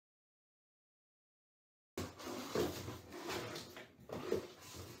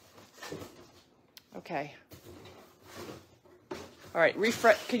Okay. All right,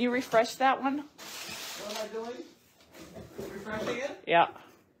 refresh. Can you refresh that one? What am I doing? Refreshing it? Yeah.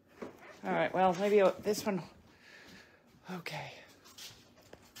 All right, well, maybe this one. Okay.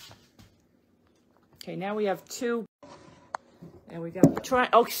 Okay, now we have 2. And we got try.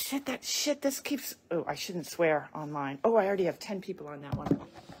 Oh shit! This keeps. Oh, I shouldn't swear online. Oh, I already have 10 people on that one.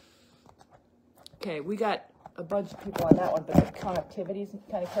 Okay, we got a bunch of people on that one, but the connectivity's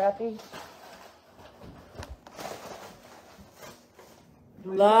kind of crappy.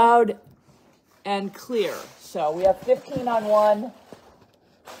 Loud and clear. So we have 15 on one,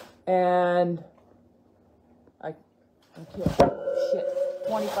 and I can't. Shit,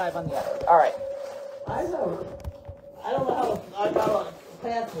 25 on the other. All right. I don't know how I got a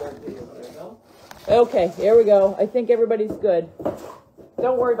password deal there, no? Okay, here we go. I think everybody's good.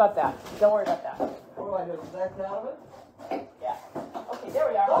 Don't worry about that. Don't worry about that. What do I do? Back out of it? Yeah. Okay, there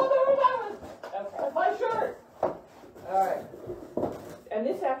we are. Oh, there we go. Okay. That's my shirt. All right. And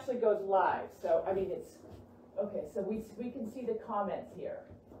this actually goes live. So, I mean, it's... Okay, so we can see the comments here.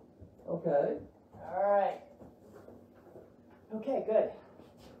 Okay. All right. Okay, good.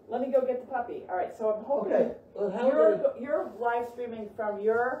 Let me go get the puppy. All right, so I'm hoping Okay. Well, you're live streaming from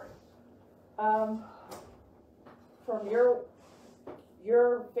your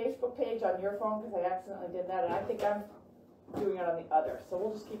Facebook page on your phone, because I accidentally did that, and I think I'm doing it on the other. So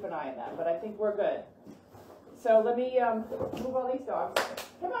we'll just keep an eye on that. But I think we're good. So let me move all these dogs.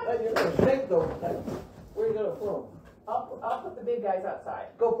 Come on. You're going to shake those things. Where are you going to put them? I'll put the big guys outside.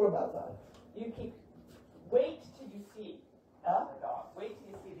 Go put them outside. You keep. Wait till you see the Huh? other dog. Wait till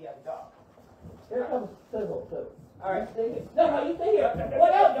you see the other dog. Here comes Sizzle, too. All right. Stay here. No, you stay here.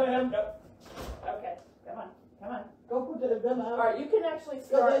 What else, man? Okay. Come on. Come on. Go put them out. All right. You can actually No,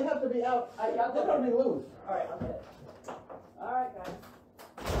 start. they have to be out. They're going to be loose. All right. I'll get it. All right, guys.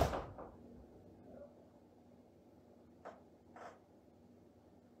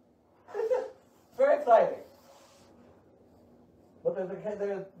 Very exciting. But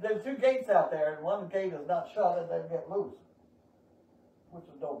there's 2 gates out there, and one gate is not shut, and they get loose, which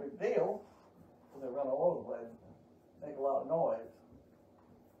is no big deal. They run all over the place, make a lot of noise.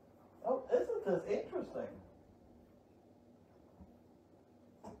 Oh, isn't this interesting?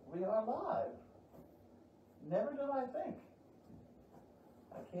 We are live. Never did I think.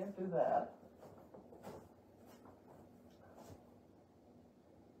 I can't do that.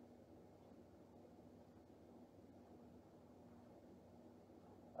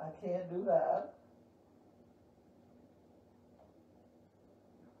 I can't do that.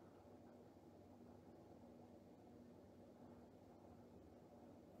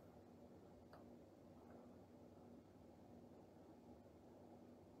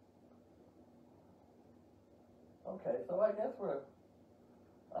 Okay, so I guess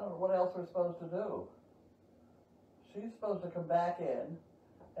I don't know what else we're supposed to do. She's supposed to come back in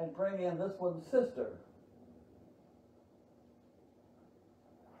and bring in this one's sister.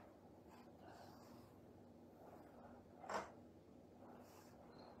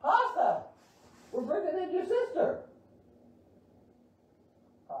 Pasta! We're bringing in your sister.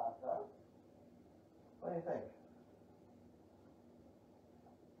 Pasta? What do you think?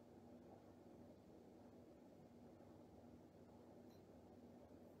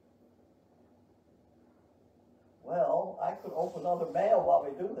 Well, I could open other mail while we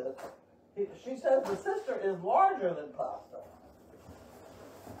do this. She says the sister is larger than Pasta.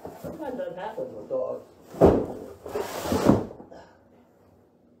 Sometimes that happens with dogs.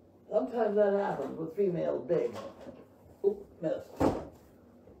 Sometimes that happens with females big. Oop, missed.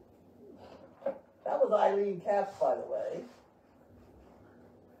 That was Eileen Capps, by the way.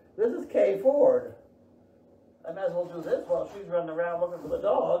 This is Kay Ford. I might as well do this while she's running around looking for the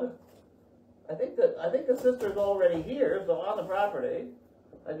dog. I think the sister's already here, so on the property.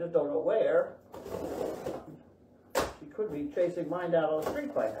 I just don't know where. She could be chasing mine down on the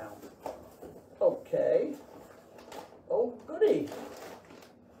street by now. Okay. Oh, goody.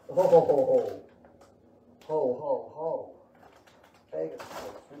 Ho, ho, ho, ho. Ho, ho, ho. Bacon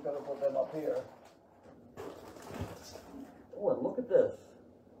sticks. We better put them up here. Oh, and look at this.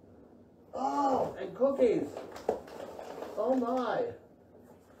 Oh, and cookies. Oh, my.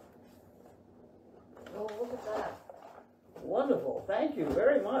 Oh, look at that. Wonderful. Thank you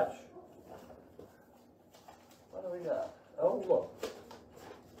very much. What do we got? Oh, look.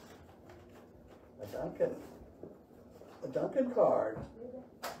 A Dunkin' card.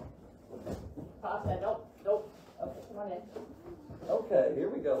 Pasta, nope. Okay, come on in. Okay, here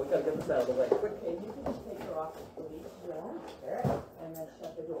we go. We gotta get this out of the way quick. Okay, you can just take her off the police. Yeah. And then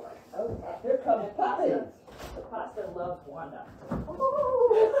shut the door. Okay. Here comes puppies. The pasta loves Wanda.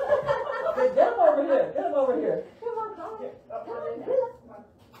 Okay, get him over here. Get him over here. Come on, come on.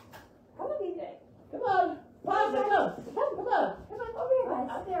 Come on, DJ. Come on. Pasta, come. Come on. Come on, over here, guys.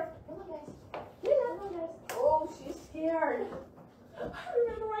 Out there. Come on, guys. Come on, guys. Oh, she's scared. I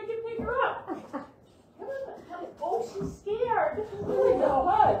remember I can pick her up. Come on. Oh, she's scared. There we go.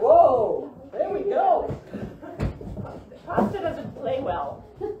 Hi. Whoa. There we go. Pasta doesn't play well.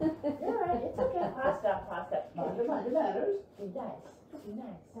 You're right. It's okay. Pasta. Pasta matters. Be nice. Be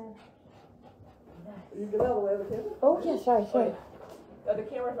nice. You get out of the way of the camera? Oh, yeah, sorry. Oh, the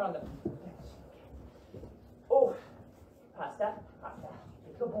camera's on the... Oh, pasta.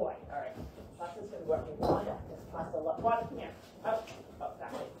 Good boy. All right. Pasta's going to work with Wanda. This pasta loves... Wanda, come here. Up.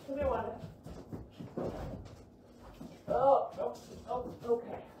 That way. Come here, Wanda. Oh,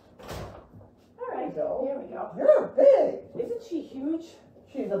 okay. All right. Here we go. You're big. Isn't she huge?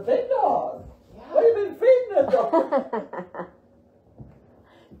 She's a big dog. Yeah. What have you been feeding the dog?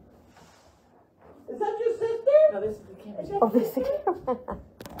 Is that your sister? No, this is the camera. Oh, this is the camera.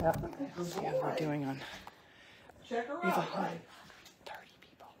 Yep. Let's see how we're doing on... Check her We have out. 130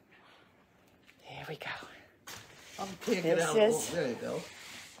 people. There we go. Can't This get out. is- There you go.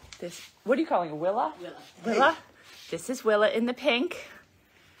 This... What are you calling her? Willa? Willa? This is Willa in the pink.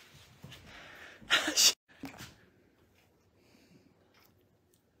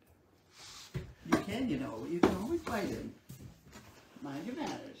 You know. You can always bite him. Mind your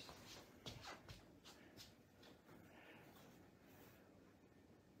manners.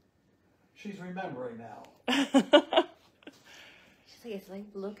 She's remembering now. It's like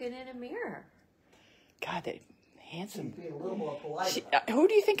looking in a mirror. God, they handsome. She's being a little more polite. Who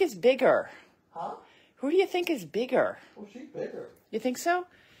do you think is bigger? Huh? Who do you think is bigger? Well, she's bigger. You think so?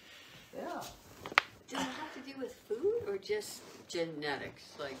 Yeah. Does it have to do with food or just genetics?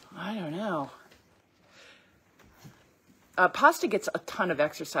 Like, I don't know. Pasta gets a ton of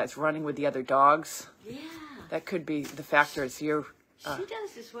exercise running with the other dogs. yeah, That could be the factors. You. she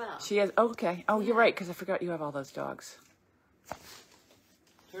does as well. She has. Oh, okay. Oh, you're right. Because I forgot you have all those dogs.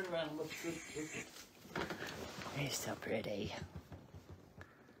 Turn around and look good. You're so pretty.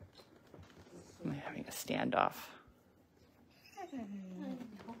 I'm having a standoff.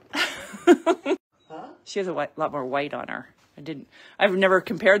 Huh? She has a lot more white on her. I've never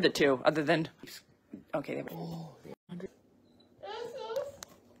compared the two other than. Okay, there we go.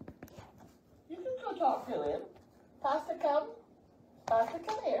 You can go talk to him. Pasta, come. Pasta,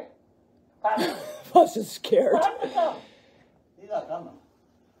 come here. Pasta. Pasta's scared. Pasta, come. He's not coming.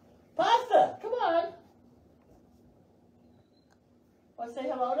 Pasta, come on. Want to say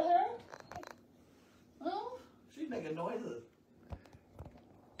hello to her? No? She's making noises.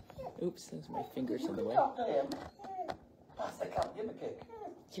 Oops, there's my fingers in the way. Talk to him. Pasta, come. Give him a kick.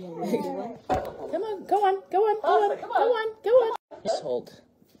 Come on, go on. Just hold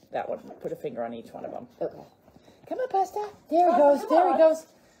that one. Put a finger on each one of them. Okay. Come on, Pasta. There he goes. There he goes.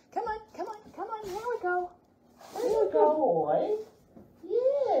 Come on. Here we go. There you go, boy.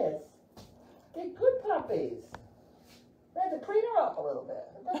 Yes. They're good puppies. They had to clean her up a little bit.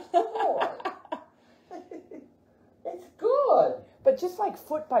 That's good, boy. It's good. But just like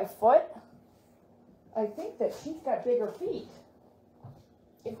foot by foot, I think that she's got bigger feet.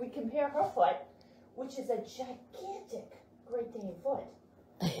 If we compare her foot, which is a gigantic Great Dane foot.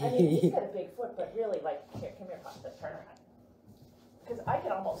 I mean, he's got a big foot, but really, like, here, come here, Pasta, turn around. Because I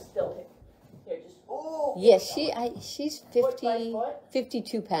can almost still hit. Here, just, oh. Yes, she's Foot by foot?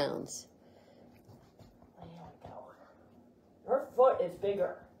 52 pounds. There we go. Her foot is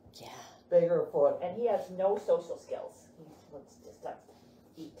bigger, Yeah. Bigger foot. and he has no social skills. He wants just to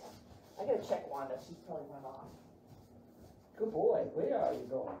eat. I gotta check Wanda. She's probably run off. Good boy. Where are you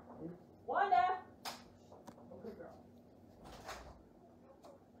going? Wanda! Oh, good girl.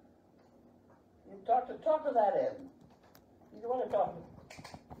 You talk to that end. You want to talk to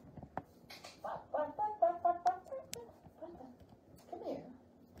Come here.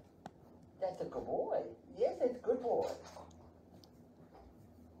 That's a good boy. Yes, it's a good boy.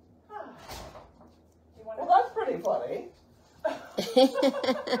 Well, that's pretty funny.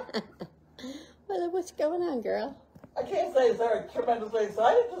 Well, what's going on, girl? I can't say they're tremendously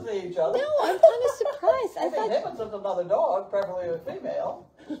excited to see each other. No, I'm kind of surprised. I think him and just another dog, preferably a female.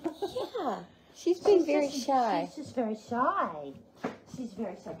 Yeah, she's being very shy. She's just very shy. She's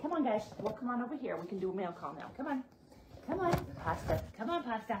very shy. Come on, guys. Well, come on over here. We can do a mail call now. Come on. Pasta. Come on,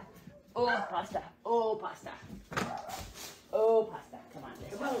 Pasta. Oh, Pasta. Oh, Pasta. Oh, Pasta. Come on.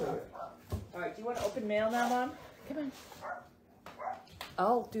 Come over here. All right. Do you want to open mail now, Mom? Come on.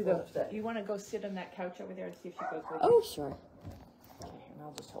 I'll do the. You want to go sit on that couch over there and see if she goes with you? Oh, sure. Okay, and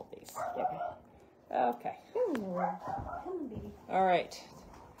I'll just hold these. There we go. Okay. Come on, baby. All right.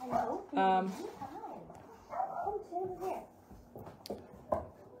 Hello. Come sit over here.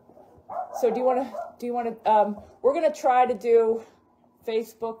 So do you want to, we're going to try to do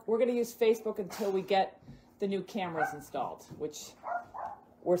Facebook. We're going to use Facebook until we get the new cameras installed, which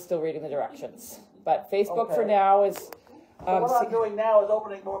we're still reading the directions. But Facebook for Okay. now is So what I'm doing now is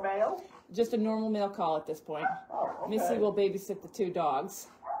opening more mail? just a normal mail call at this point. Oh, okay. Missy will babysit the 2 dogs.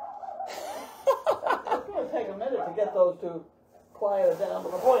 It's going to take a minute to get those two quieted down,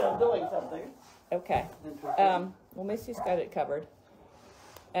 but the point I'm doing something. Okay. Interesting. Well, Missy's got it covered.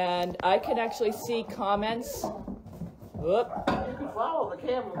 And I can actually see comments. Whoop. You can follow the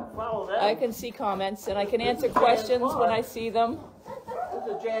camera, follow them. I can see comments, and I can answer questions when I see them. This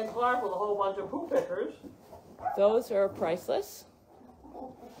is Jan Clark with a whole bunch of poo pickers. Those are priceless.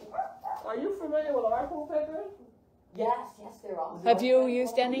 Are you familiar with our poo pickers? Yes, they're awesome. Have you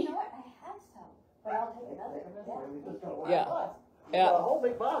used any? You know what? I have some, but I'll take another. We just got one Yeah. box. Yeah. Got a whole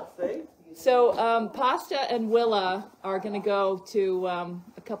big box, see? So Pasta and Willa are going to go to a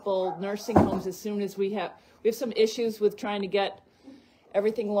couple nursing homes as soon as we have some issues with trying to get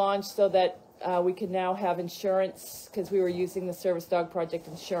everything launched so that we can now have insurance, because we were using the Service Dog Project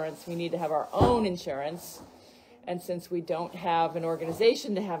insurance. We need to have our own insurance. And since we don't have an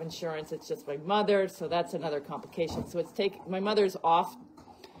organization to have insurance, it's just my mother, so that's another complication. So my mother's off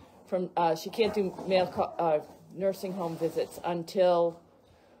from, she can't do nursing home visits until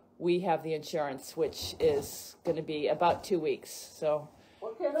we have the insurance, which is going to be about 2 weeks. So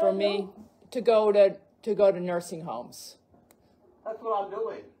What can for I me do? to go to nursing homes. That's what I'm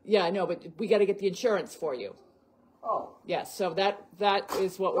doing. Yeah, I know, but we got to get the insurance for you. Oh. Yes, so that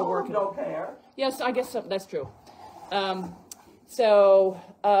is what we're working on. Don't care. Yes, I guess that's true.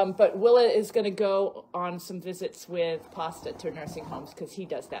 But Willa is going to go on some visits with Pasta to nursing homes because he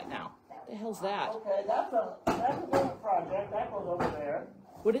does that now. What the hell's that? Okay, that's a different project. That goes over there.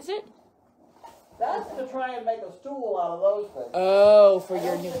 What is it? That's to try and make a stool out of those things. Oh, for I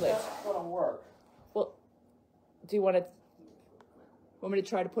your don't new think place. That's going to work. Well, do you want me to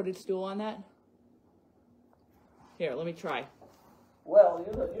try to put a stool on that? Here, let me try. Well,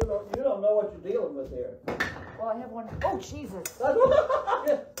 you don't know what you're dealing with here. Well, I have one. Oh, Jesus. Yeah,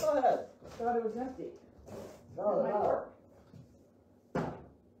 go ahead. I thought it was empty. No, Might work.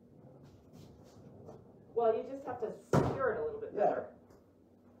 Well, you just have to secure it a little bit better.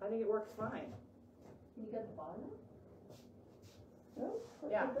 I think it works fine. Can you get the bottom?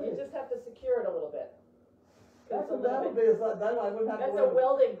 Yeah, you just have to secure it a little bit. That would be then I wouldn't have to That's worry. a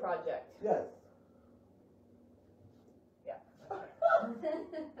welding project. Yes. Yeah.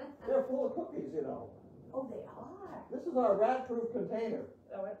 They're full of cookies, you know. Oh, they are. This is our rat-proof container.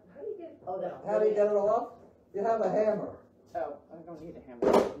 Oh, how do you get? Oh, that. How do you get it off? You have a hammer. Oh, I don't need a hammer. I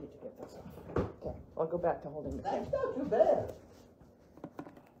need to get this off. Okay, I'll go back to holding the camera. That's not too bad.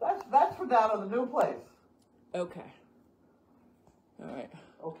 That's for down in the new place. Okay. All right.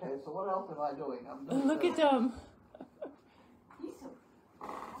 Okay, so what else am I doing? I'm doing Look at them. He's so.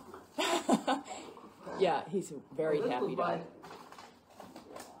 Yeah, he's very This happy was dog.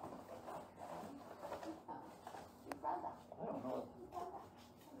 I don't know.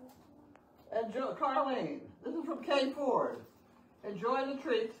 And Carlene, this is from Kay Ford. Enjoy the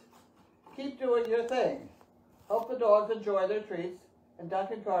treats. Keep doing your thing. Hope the dogs enjoy their treats. And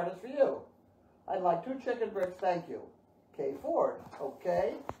Duncan card is for you. I'd like 2 chicken bricks, thank you. Kay Ford,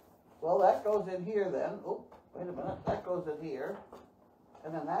 okay. Well, that goes in here then. Oh, wait a minute. That goes in here.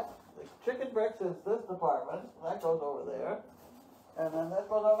 And then the chicken bricks is this department. That goes over there. And then that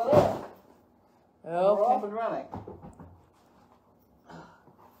goes over there. We're off Okay. and running.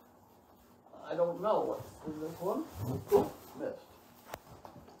 I don't know what's in this one. Oops, missed.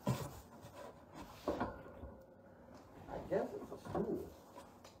 I guess it's a stool.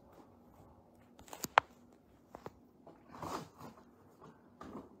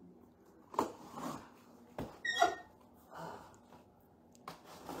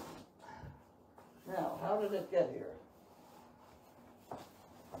 Now, how did it get here?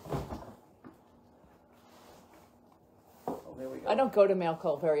 Oh, there we go. I don't go to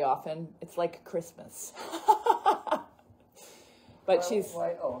MailCall very often. It's like Christmas. But she's,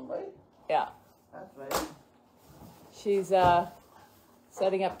 White only. yeah, That's right. she's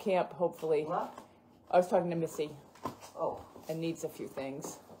setting up camp, hopefully. What? I was talking to Missy Oh. and needs a few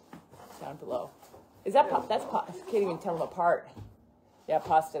things down below. Is that that's I can't even tell them apart. Yeah,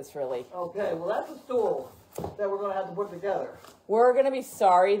 Pasta's really. Okay, well that's a stool that we're going to have to put together. We're going to be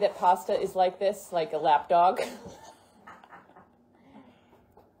sorry that Pasta is like this, like a lap dog.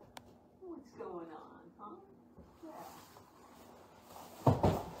 What's going on, huh?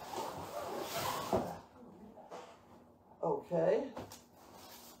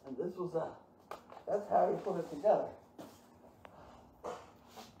 that's how he put it together.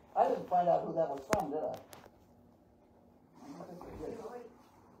 I didn't find out who that was from, did I? I think I did.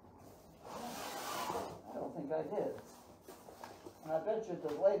 I don't think I did. And I bet you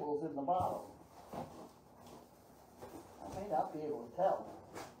there's labels in the bottom. I may not be able to tell.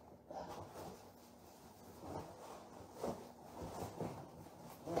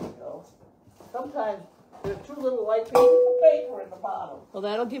 There we go. Sometimes there's two little white pieces of paper in the bottom. Well,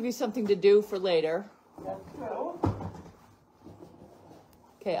 that'll give you something to do for later. That's true.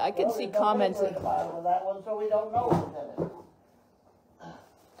 Okay, I can see there's no comments. paper in the bottom of that one, so we don't know what's in it.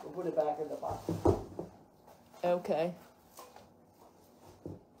 We'll put it back in the box. Okay.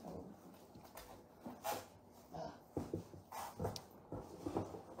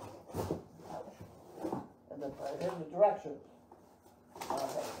 And then here's the directions.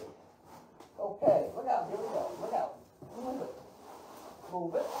 Okay, look out, here we go, look out. Move it.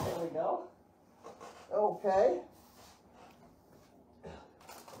 Move it, there we go. Okay.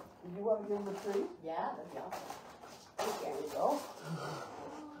 Did you want to give him the tree? Yeah, that'd be awesome. There we go.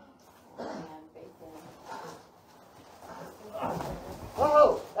 And bacon.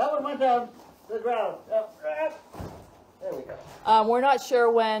 Oh, that one went down to the ground. There we go. We're not sure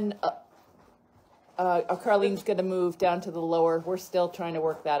when Carlene's going to move down to the lower. We're still trying to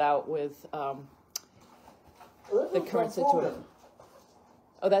work that out with the current situation.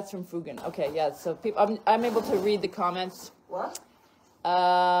 Oh, that's from Fugan. Okay, yeah. So people, I'm able to read the comments. What?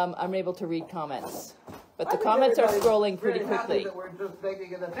 I'm able to read comments, but the comments are scrolling pretty really quickly. That we're just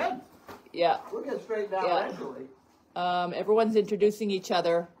making an attempt. Yeah. We'll get straightened out Yeah. eventually. Everyone's introducing each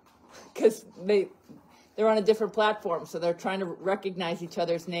other because they're on a different platform, so they're trying to recognize each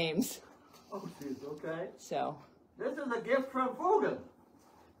other's names. Oh, jeez, okay. So. This is a gift from Fugan.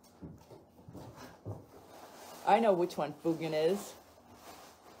 I know which one Fugan is.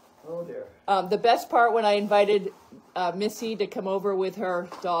 Oh, dear. The best part when I invited Missy to come over with her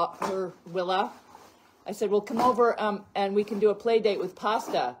dog, her Willa, I said, "Well, come over and we can do a play date with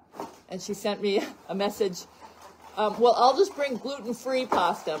pasta." And she sent me a message. Well, I'll just bring gluten-free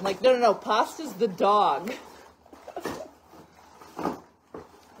pasta. I'm like, no, pasta's the dog.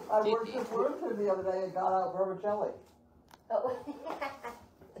 I worked this word the other day and got out vermicelli.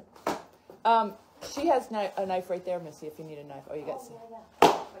 Oh. She has a knife right there, Missy, if you need a knife. Oh, you got some.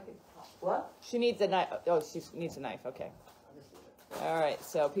 What? She needs a knife. Oh, she needs a knife. Okay. All right.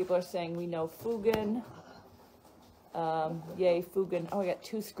 So people are saying we know Fugan. Yay, Fugan. Oh, I got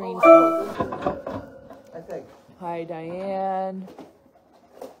two screens. I think. Hi, Diane.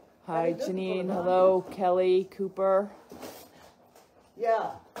 Hi, Janine. Hello, Kelly, Cooper.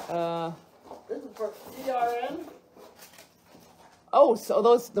 Yeah. This is for ERN. Oh, so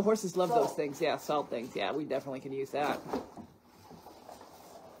the horses love those things. Yeah, salt things. Yeah, we definitely can use that.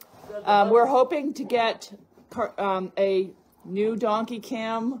 We're hoping to get a new donkey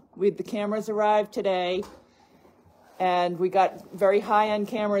cam. The cameras arrived today, and we got very high-end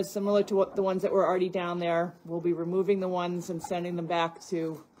cameras similar to the ones that were already down there. We'll be removing the ones and sending them back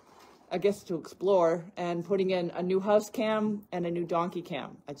to, I guess, to explore, and putting in a new house cam and a new donkey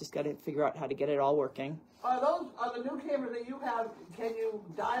cam. I just got to figure out how to get it all working. Are the new cameras that you have? Can you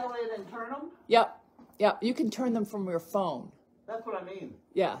dial in and turn them? Yep. You can turn them from your phone. That's what I mean.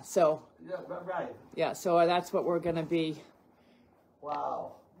 Yeah. So. Yeah, right. Yeah. So that's what we're gonna be.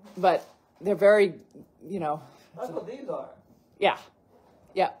 Wow. But they're very, That's what these are. Yeah.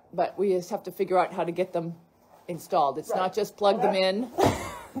 But we just have to figure out how to get them installed. It's not just plug them in.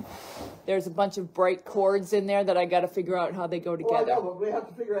 There's a bunch of bright cords in there that I got to figure out how they go together. Well, I know, but we have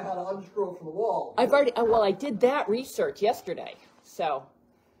to figure out how to unscrew from the wall. I did that research yesterday. So,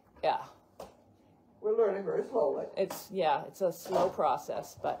 yeah. We're learning very slowly. It's a slow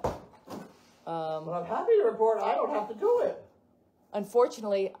process, but But I'm happy to report I don't have to do it.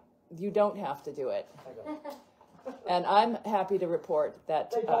 Unfortunately, you don't have to do it. And I'm happy to report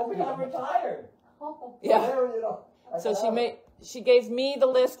that They told me I'm retired. Yeah. There, you know, So she gave me the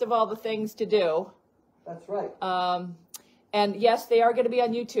list of all the things to do. That's right. And yes, they are going to be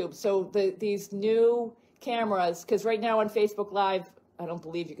on YouTube. So these new cameras, because right now on Facebook Live, I don't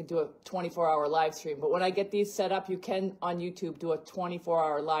believe you can do a 24-hour live stream. But when I get these set up, you can on YouTube do a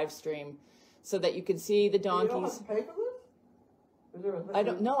 24-hour live stream so that you can see the donkeys. You don't have to pay for this? Is there a I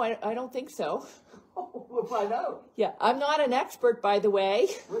don't know. I don't think so. We'll find out. Yeah, I'm not an expert, by the way.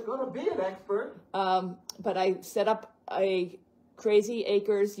 We're going to be an expert. But I set up a Crazy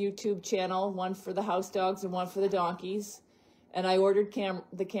Acres YouTube channel, one for the house dogs and one for the donkeys. And I ordered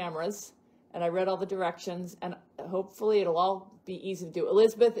the cameras, and I read all the directions, and hopefully it'll all be easy to do.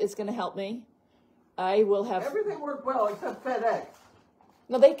 Elizabeth is going to help me. I will have... Everything worked well except FedEx.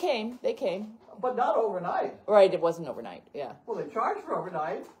 No, they came. They came. But not overnight. Right, it wasn't overnight. Yeah. Well, they charged for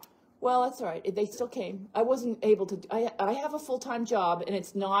overnight. Well, that's all right. They still came. I wasn't able to. I have a full-time job, and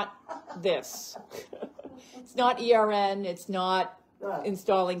it's not this. It's not ERN. It's not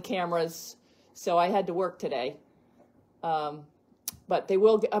installing cameras. So I had to work today. But they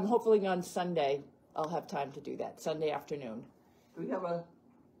will. I'm hopefully on Sunday. I'll have time to do that. Sunday afternoon. Do we have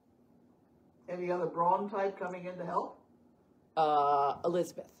any other Braun type coming in to help?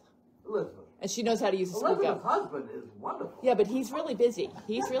 Elizabeth. Elizabeth. And she knows how to use a speak Elizabeth's up. husband is wonderful. Yeah, but he's really busy.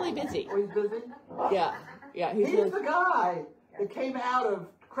 He's really busy. Oh, he's busy? Yeah. Yeah. He's Really... the guy that came out of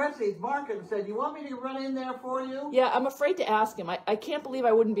Cressy's market and said, you want me to run in there for you? Yeah, I'm afraid to ask him. I can't believe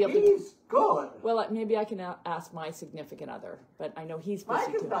I wouldn't be able to. He's good. Well, maybe I can ask my significant other, but I know he's busy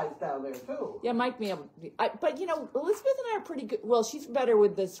Mike is too. nice down there, too. Yeah, Mike may able to. But, you know, Elizabeth and I are pretty good. Well, she's better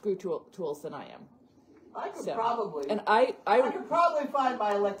with the screw tools than I am. I could So, probably. And I could probably find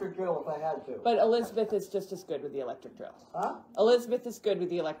my electric drill if I had to. But Elizabeth is just as good with the electric drill. Huh? Elizabeth is good with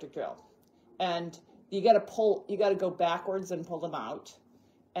the electric drill. And you got to go backwards and pull them out.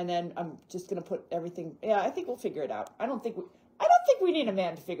 And then I'm just going to put everything. Yeah, I think we'll figure it out. I don't think we need a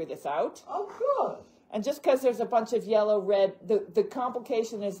man to figure this out. Oh, good. And just because there's a bunch of yellow, red, the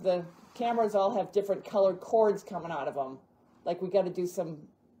complication is the cameras all have different colored cords coming out of them. Like we got to do some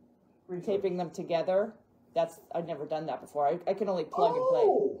taping them together. I've never done that before. I can only plug and play.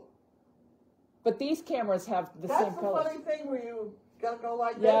 But these cameras have the same colors. That's the funny thing where you got to go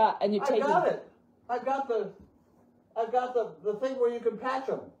like that. Yeah, and you take I got it. I've got the thing where you can patch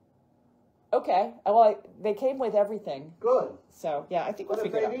them. Okay. Well, they came with everything. Good. So, yeah, I think we'll But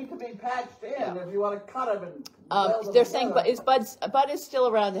figure it out. if they need to be patched in, if you want to cut them and weld them they're saying, together. Bud is still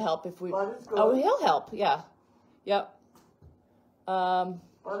around to help if we. Bud is good. Oh, he'll help. Yeah. Yep. Bud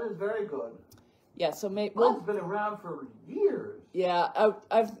is very good. Yeah. So Bud's been around for years. Yeah,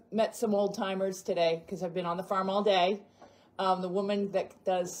 I've met some old timers today because I've been on the farm all day. The woman that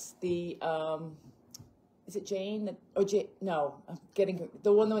does the is it Jane? No, I'm getting her.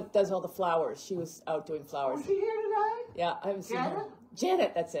 The one that does all the flowers. She was out doing flowers. Was she here tonight? Yeah, I haven't seen her. Janet?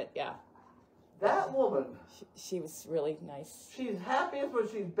 Janet, that's it. Yeah. That woman. She was really nice. She's happiest when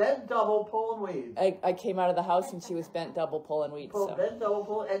she's bent double pulling weeds. I came out of the house and she was bent double pulling weeds. So. Bent double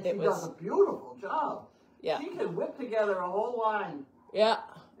pull, and she does a beautiful job. Yeah. She can whip together a whole line. Yeah.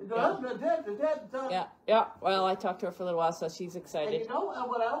 Yeah. Yeah. Well, I talked to her for a little while, so she's excited. And you know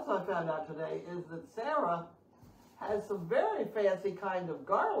what else I found out today is that Sarah has some very fancy kind of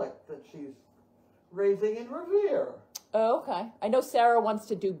garlic that she's raising in Revere. Oh, okay. I know Sarah wants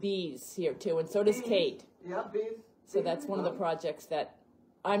to do bees here too, and so does Kate. Yeah, bees. So that's one of the projects that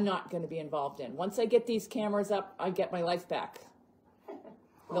I'm not going to be involved in. Once I get these cameras up, I get my life back.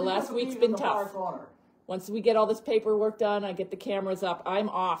 The last week's been tough. Once we get all this paperwork done, I get the cameras up. I'm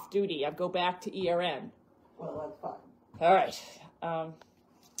off duty. I go back to ERN. Well, that's fine. All right.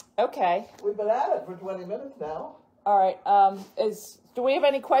 Okay. We've been at it for 20 minutes now. All right. Do we have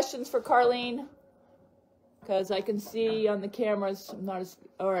any questions for Carlene? Because I can see on the cameras. I'm not as.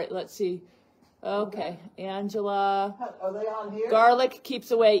 All right. Let's see. Okay, Angela. Are they on here? Garlic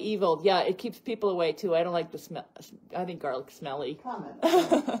keeps away evil. Yeah, it keeps people away too. I don't like the smell. I think garlic's smelly.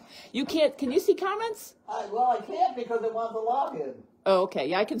 Comments. You can't. Can you see comments? Well, I can't because it wants a login. Oh, okay.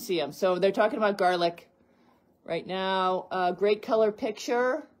 Yeah, I can see them. So they're talking about garlic right now. Great color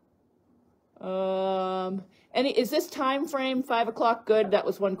picture. Is this time frame 5 o'clock good? That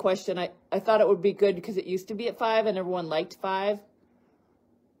was one question. I thought it would be good because it used to be at 5 and everyone liked 5.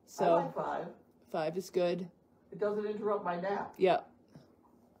 So I like 5. 5 is good. It doesn't interrupt my nap. Yeah.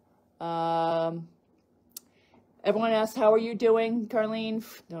 Everyone asked, how are you doing, Carlene?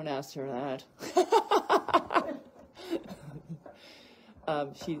 Don't ask her that.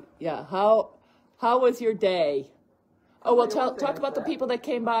 How was your day? Oh, well, talk about the people that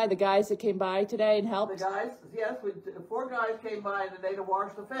came by, the guys that came by today and helped. The guys, yes, 4 guys came by today to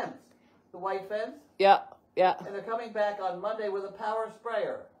wash the fence, the white fence. Yeah, yeah. And they're coming back on Monday with a power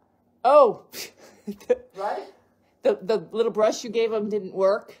sprayer. Oh. Right? The little brush you gave them didn't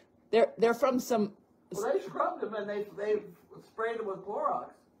work. They're from some. Well, they scrubbed them and they sprayed them with Clorox.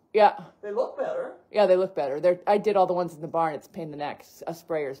 Yeah. They look better. Yeah, they look better. I did all the ones in the barn. It's a pain in the neck. A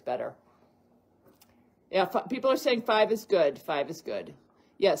sprayer's better. Yeah, people are saying 5 is good. 5 is good.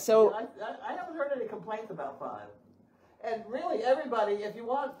 Yeah, so. I haven't heard any complaints about 5. And really, everybody, if you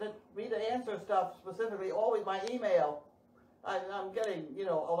want me to answer stuff specifically, always my email. I'm getting,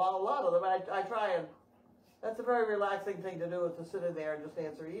 a lot of them. I try and, that's a very relaxing thing to do, is to sit in there and just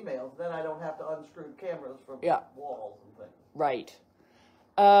answer emails. Then I don't have to unscrew cameras from walls and things. Right.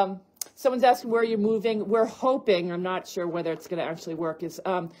 someone's asking where you're moving. We're hoping, I'm not sure whether it's going to actually work, is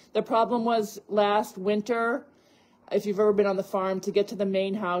the problem was last winter, if you've ever been on the farm, to get to the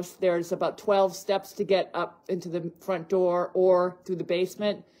main house, there's about 12 steps to get up into the front door or through the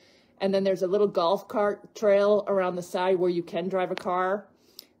basement. And then there's a little golf cart trail around the side where you can drive a car,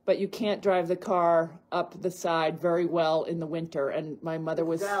 but you can't drive the car up the side very well in the winter. And my mother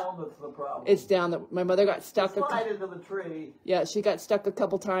was... Down, that's the problem. It's down. My mother got stuck. Slide into the tree. Yeah, she got stuck a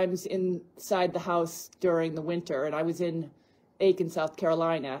couple times inside the house during the winter. And I was in Aiken, South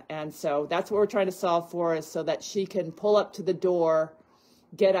Carolina. And so that's what we're trying to solve for, is so that she can pull up to the door,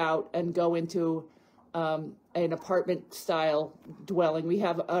 get out, and go into... an apartment-style dwelling. We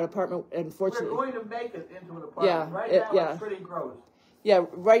have an apartment, unfortunately. We're going to make it into an apartment. Yeah, Right now, it's pretty gross. Yeah,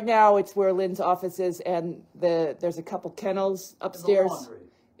 right now it's where Lynn's office is, and there's a couple kennels upstairs. In the laundry.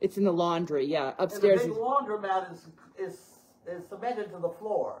 It's in the laundry, yeah. Upstairs. And the big laundromat is cemented to the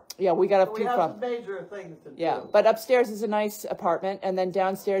floor. Yeah, we got a So few we have problems. some major things to do. Yeah, but upstairs is a nice apartment, and then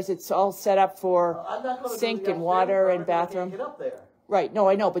downstairs it's all set up for I'm not gonna sink do the and upstairs water part and because I bathroom. can't get up there. Right, no,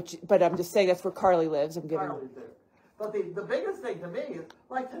 I know, but I'm just saying that's where Carly lives. I'm giving. Carly's there. But the biggest thing to me is,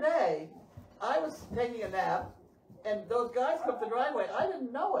 like today, I was taking a nap, and those guys come up the driveway. I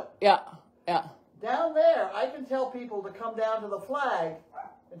didn't know it. Yeah, yeah. Down there, I can tell people to come down to the flag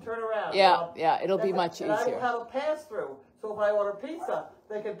and turn around. Yeah, yeah, it'll be much and easier. I have a pass-through. So if I order pizza,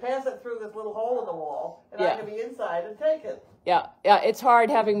 they can pass it through this little hole in the wall, and Yeah. I can be inside and take it. Yeah, yeah, it's hard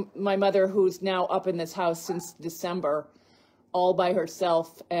having my mother, who's now up in this house since December, all by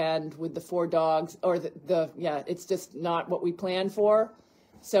herself and with the 4 dogs, or it's just not what we planned for.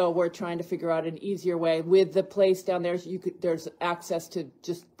 So we're trying to figure out an easier way. With the place down there, there's access to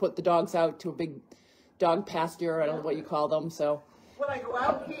just put the dogs out to a big dog pasture. I don't know what you call them. So When I go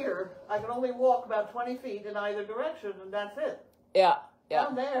out here, I can only walk about 20 feet in either direction, and that's it. yeah, yeah,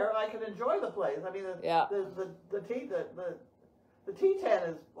 Down there, I can enjoy the place. I mean, Yeah. the T10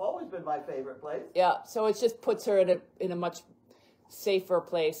 has always been my favorite place. yeah. So it just puts her in a much safer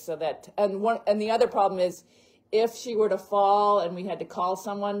place, so that and the other problem is, if she were to fall and we had to call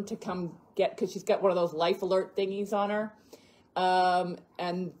someone to come because she's got one of those life alert thingies on her,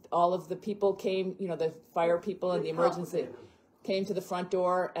 and all of the people came, the fire people and the emergency came to the front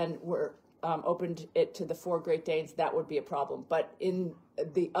door and were opened it to the 4 Great Danes, that would be a problem. But in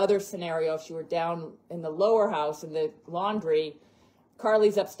the other scenario, if she were down in the lower house in the laundry,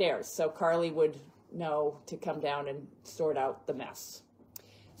 Carly's upstairs, so Carly would know to come down and sort out the mess.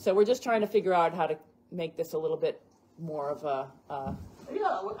 So we're just trying to figure out how to make this a little bit more of a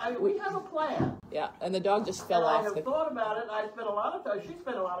we have a plan. yeah. And the dog just fell And off. I have thought about it. I spent a lot of time. She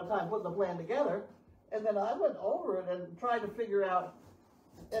spent a lot of time putting the plan together, and then I went over it and tried to figure out.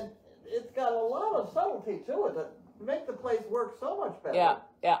 And it's got a lot of subtlety to it that make the place work so much better. Yeah,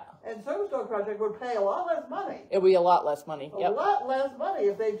 yeah. And Service Dog Project would pay a lot less money. It'll be a lot less money. A Yep. lot less money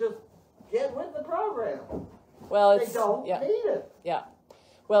if they just get with the program. Well, They it's don't yeah, need it. yeah.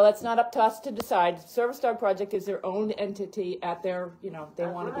 Well, it's not up to us to decide. Service Dog Project is their own entity at their, they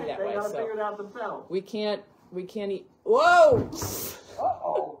That's want to right. be that They way. gotta So figure it out themselves. we can't eat. Whoa!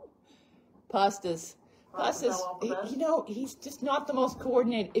 Uh-oh. Pastas. Pasta fell off the bed? He's just not the most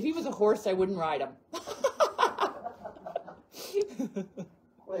coordinated. If he was a horse, I wouldn't ride him.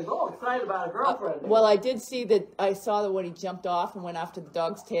 Well, he's all excited about a girlfriend. Well, I did see that. I saw that when he jumped off and went after the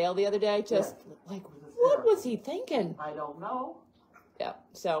dog's tail the other day. Just like, what was he thinking? I don't know. Yeah.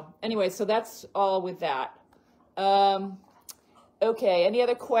 So anyway, so that's all with that. Okay. Any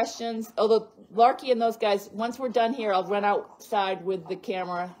other questions? Although Larky and those guys, once we're done here, I'll run outside with the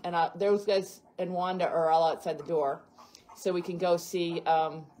camera, and those guys and Wanda are all outside the door, so we can go see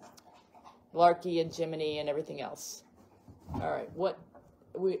Larky and Jiminy and everything else. All right.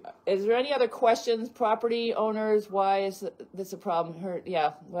 Is there any other questions? Property owners, why is this a problem?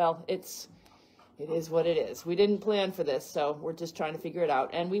 Yeah. Well, it is what it is. We didn't plan for this, so we're just trying to figure it out,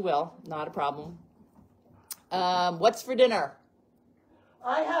 and we will. Not a problem. What's for dinner?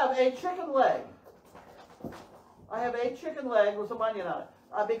 I have a chicken leg. I have a chicken leg with some onion on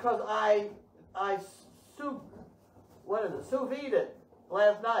it because I sous vide it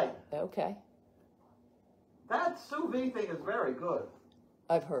last night. Okay. That sous vide thing is very good.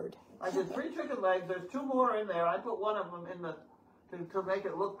 I've heard. I did 3 chicken legs. There's 2 more in there. I put one of them in to make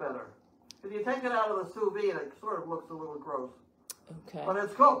it look better. If you take it out of the sous vide, it sort of looks a little gross. Okay. But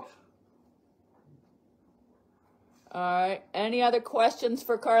it's cooked. All right. Any other questions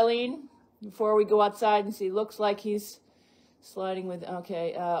for Carlene before we go outside and see? Looks like he's sliding with.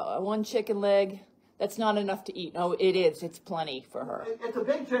 Okay. 1 chicken leg. That's not enough to eat. No, it is. It's plenty for her. It's a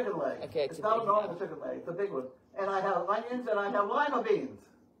big chicken leg. Okay, it's not a normal chicken leg. It's a big one. And I have onions and I have lima beans.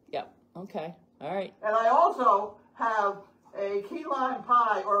 Yep. Okay. All right. And I also have a key lime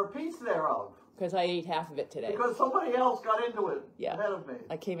pie, or a piece thereof. Because I ate half of it today. Because somebody else got into it ahead of me.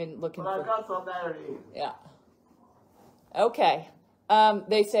 I came in looking But I've got some there to eat. Yeah. Okay.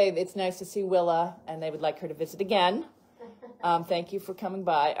 They say it's nice to see Willa, and they would like her to visit again. Thank you for coming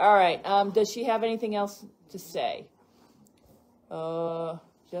by. All right. Does she have anything else to say?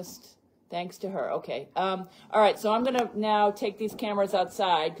 Just thanks to her. Okay. All right. So I'm going to now take these cameras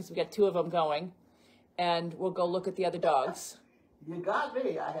outside because we got 2 of them going, and we'll go look at the other dogs. You got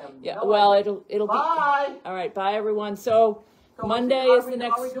me. I have Yeah. Well, it'll bye. be. All right. Bye, everyone. So Monday is the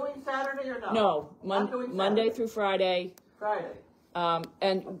next. Are we doing Saturday or no? No. Monday through Friday. Friday.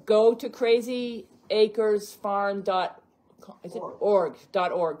 And go to crazyacresfarm.org,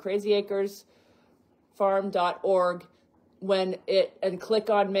 crazyacresfarm.org and click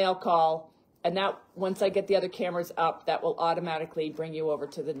on MailCall, and that once I get the other cameras up, that will automatically bring you over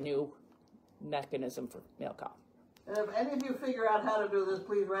to the new mechanism for MailCall. And if any of you figure out how to do this,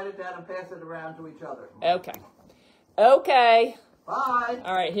 please write it down and pass it around to each other. Okay. Okay. Bye.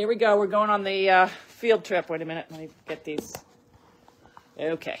 All right, here we go. We're going on the field trip. Wait a minute. Let me get these.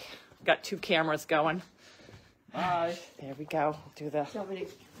 Okay. Got 2 cameras going. Bye. There we go. Do the. Tell me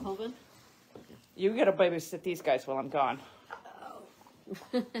to hold on. You got to babysit these guys while I'm gone. Oh.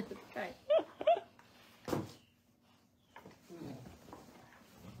 Okay.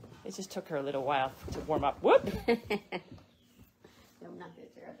 It just took her a little while to warm up. Whoop! No, I'm not going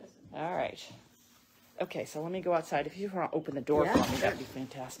to tear this. All right. Okay, so let me go outside. If you want to open the door for me, that'd be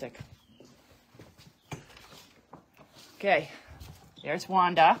fantastic. Okay, there's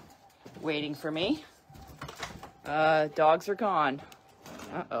Wanda waiting for me. Dogs are gone.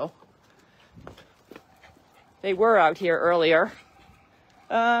 Uh-oh. They were out here earlier.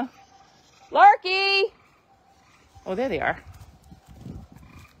 Larky! Oh, there they are.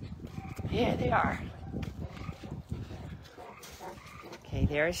 Yeah, they are. Okay,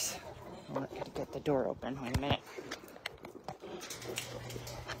 there's... I'm going to get the door open. Wait a minute.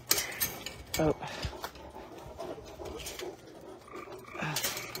 Oh.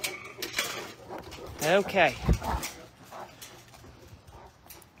 Okay.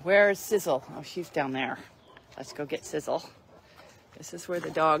 Where's Sizzle? Oh, she's down there. Let's go get Sizzle. This is where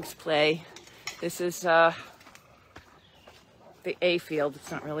the dogs play. This is the A field.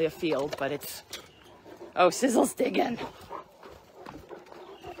 It's not really a field, but it's... Oh, Sizzle's digging.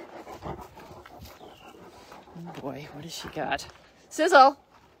 Oh boy, what has she got? Sizzle!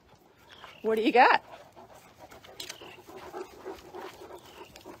 What do you got?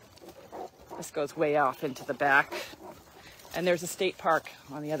 This goes way off into the back. And there's a state park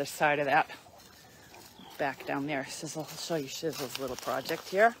on the other side of that. Back down there. Sizzle, I'll show you Sizzle's little project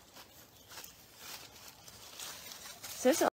here. Sizzle.